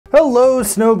Hello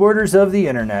snowboarders of the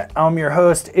internet, I'm your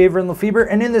host Avran LeFeber,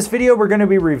 and in this video we're going to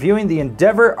be reviewing the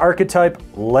Endeavor Archetype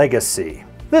Legacy.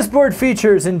 This board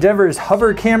features Endeavor's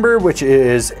hover camber, which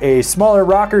is a smaller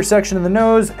rocker section of the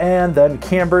nose and then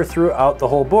camber throughout the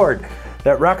whole board.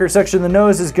 That rocker section of the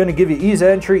nose is going to give you ease of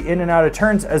entry in and out of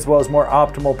turns as well as more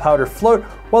optimal powder float,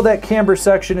 while that camber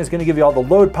section is going to give you all the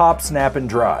load, pop, snap, and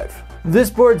drive.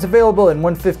 This board's available in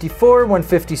 154,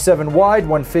 157 wide,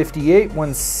 158,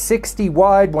 160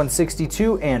 wide,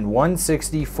 162, and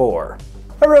 164.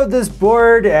 I rode this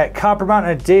board at Copper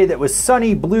Mountain on a day that was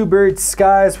sunny bluebird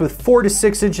skies with 4 to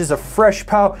 6 inches of fresh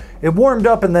pow. It warmed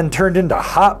up and then turned into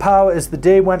hot pow as the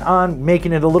day went on,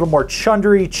 making it a little more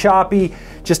chundery, choppy,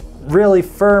 just really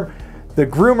firm. The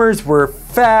groomers were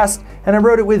fast, and I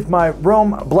rode it with my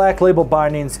Rome Black Label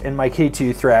bindings and my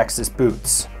K2 Thraxis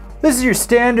boots. This is your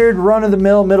standard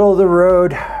run-of-the-mill,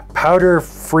 middle-of-the-road, powder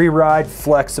free ride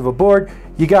flex of a board.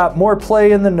 You got more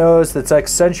play in the nose that's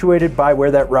accentuated by where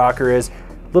that rocker is.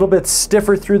 A little bit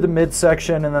stiffer through the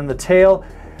midsection, and then the tail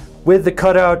with the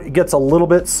cutout, it gets a little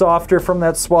bit softer from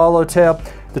that swallowtail.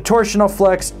 The torsional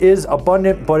flex is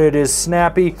abundant, but it is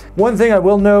snappy. One thing I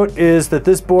will note is that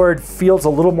this board feels a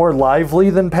little more lively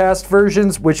than past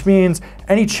versions, which means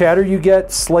any chatter you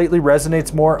get slightly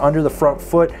resonates more under the front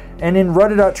foot, and in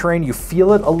rutted out terrain you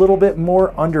feel it a little bit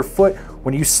more underfoot.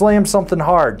 When you slam something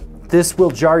hard, this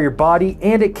will jar your body,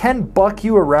 and it can buck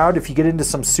you around if you get into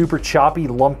some super choppy,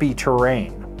 lumpy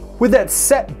terrain. With that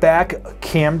set back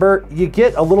camber, you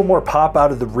get a little more pop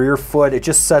out of the rear foot. It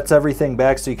just sets everything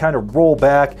back, so you kind of roll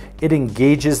back, it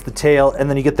engages the tail, and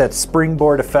then you get that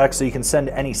springboard effect so you can send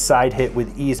any side hit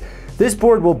with ease. This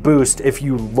board will boost if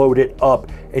you load it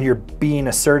up and you're being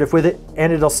assertive with it,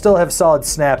 and it'll still have solid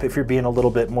snap if you're being a little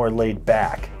bit more laid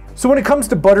back. So when it comes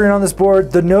to buttering on this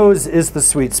board, the nose is the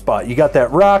sweet spot. You got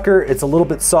that rocker, it's a little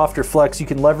bit softer flex. You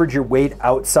can leverage your weight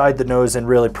outside the nose and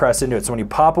really press into it. So when you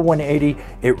pop a 180,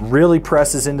 it really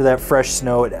presses into that fresh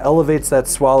snow. It elevates that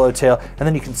swallowtail, and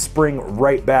then you can spring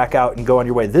right back out and go on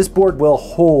your way. This board will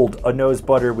hold a nose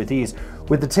butter with ease.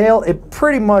 With the tail, it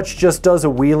pretty much just does a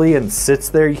wheelie and sits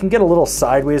there. You can get a little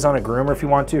sideways on a groomer if you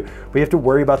want to, but you have to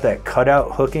worry about that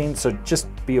cutout hooking, so just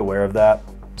be aware of that.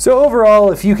 So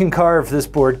overall, if you can carve, this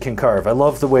board can carve. I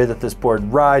love the way that this board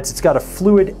rides. It's got a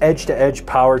fluid edge-to-edge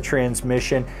power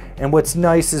transmission, and what's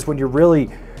nice is when you're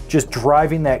really just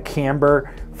driving that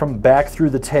camber from back through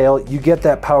the tail, you get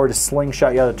that power to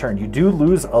slingshot you out of the turn. You do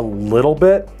lose a little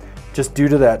bit just due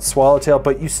to that swallowtail,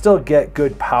 but you still get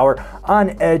good power. On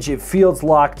edge, it feels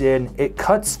locked in. It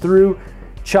cuts through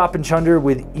chop and chunder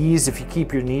with ease if you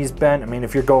keep your knees bent. I mean,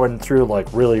 if you're going through like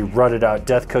really rutted out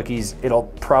death cookies, it'll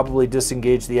probably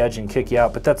disengage the edge and kick you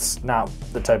out, but that's not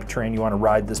the type of terrain you want to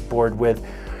ride this board with.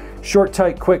 Short,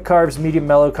 tight, quick carves, medium,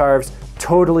 mellow carves,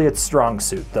 totally its strong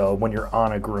suit though when you're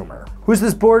on a groomer. Who's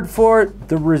this board for?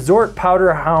 The resort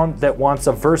powder hound that wants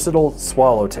a versatile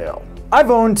swallowtail. I've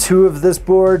owned 2 of this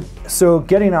board, so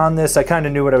getting on this, I kind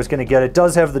of knew what I was going to get. It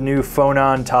does have the new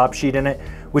Phonon top sheet in it,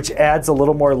 which adds a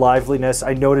little more liveliness.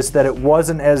 I noticed that it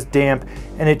wasn't as damp,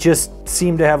 and it just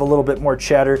seemed to have a little bit more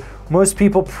chatter. Most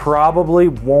people probably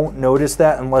won't notice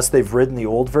that unless they've ridden the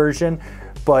old version,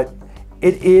 but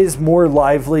it is more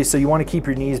lively, so you want to keep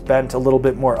your knees bent a little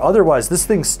bit more. Otherwise, this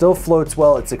thing still floats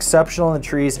well, it's exceptional in the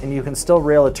trees, and you can still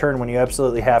rail a turn when you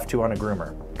absolutely have to on a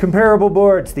groomer. Comparable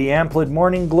boards, the Amplid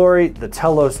Morning Glory, the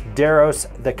Telos Daros,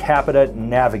 the Capita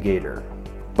Navigator.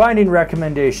 Binding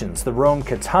recommendations, the Rome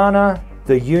Katana,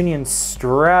 the Union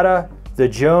Strata, the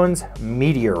Jones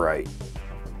Meteorite.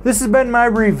 This has been my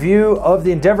review of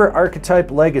the Endeavor Archetype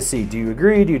Legacy. Do you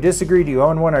agree? Do you disagree? Do you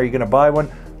own one? Are you going to buy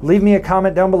one? Leave me a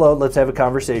comment down below. Let's have a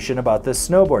conversation about this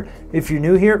snowboard. If you're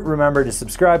new here, remember to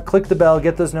subscribe, click the bell,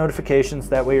 get those notifications.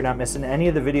 That way you're not missing any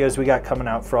of the videos we got coming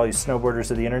out for all you snowboarders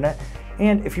of the internet.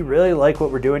 And if you really like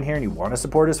what we're doing here and you want to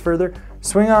support us further,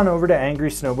 swing on over to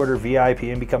Angry Snowboarder VIP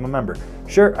and become a member.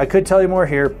 Sure, I could tell you more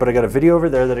here, but I got a video over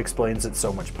there that explains it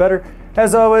so much better.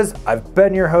 As always, I've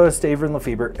been your host, Avran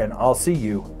LeFeber, and I'll see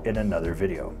you in another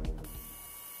video.